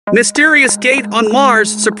Mysterious gate on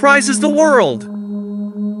Mars surprises the world.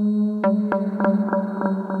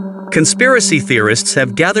 Conspiracy theorists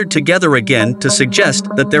have gathered together again to suggest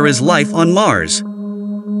that there is life on Mars.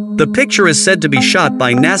 The picture is said to be shot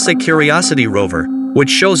by NASA Curiosity rover, which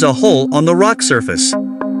shows a hole on the rock surface.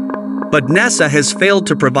 But NASA has failed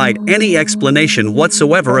to provide any explanation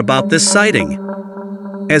whatsoever about this sighting.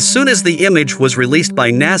 As soon as the image was released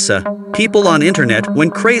by NASA, people on internet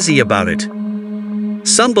went crazy about it.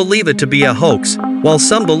 Some believe it to be a hoax, while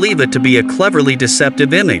some believe it to be a cleverly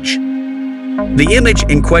deceptive image. The image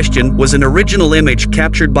in question was an original image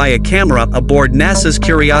captured by a camera aboard NASA's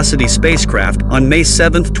Curiosity spacecraft on May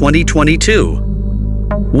 7, 2022.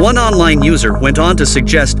 One online user went on to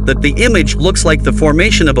suggest that the image looks like the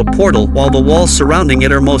formation of a portal while the walls surrounding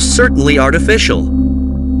it are most certainly artificial.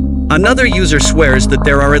 Another user swears that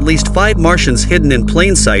there are at least 5 Martians hidden in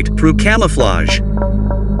plain sight through camouflage.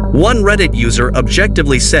 One Reddit user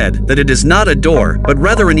objectively said that it is not a door but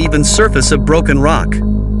rather an even surface of broken rock.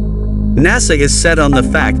 NASA is set on the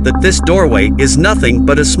fact that this doorway is nothing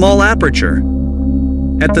but a small aperture.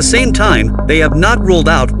 At the same time, they have not ruled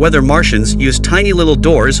out whether Martians use tiny little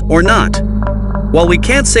doors or not. While we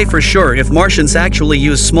can't say for sure if Martians actually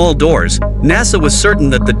use small doors, NASA was certain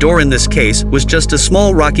that the door in this case was just a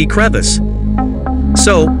small rocky crevice.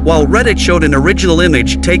 So, while Reddit showed an original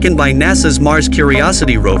image taken by NASA's Mars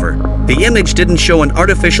Curiosity rover, the image didn't show an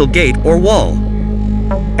artificial gate or wall.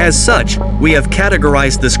 As such, we have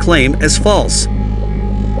categorized this claim as false.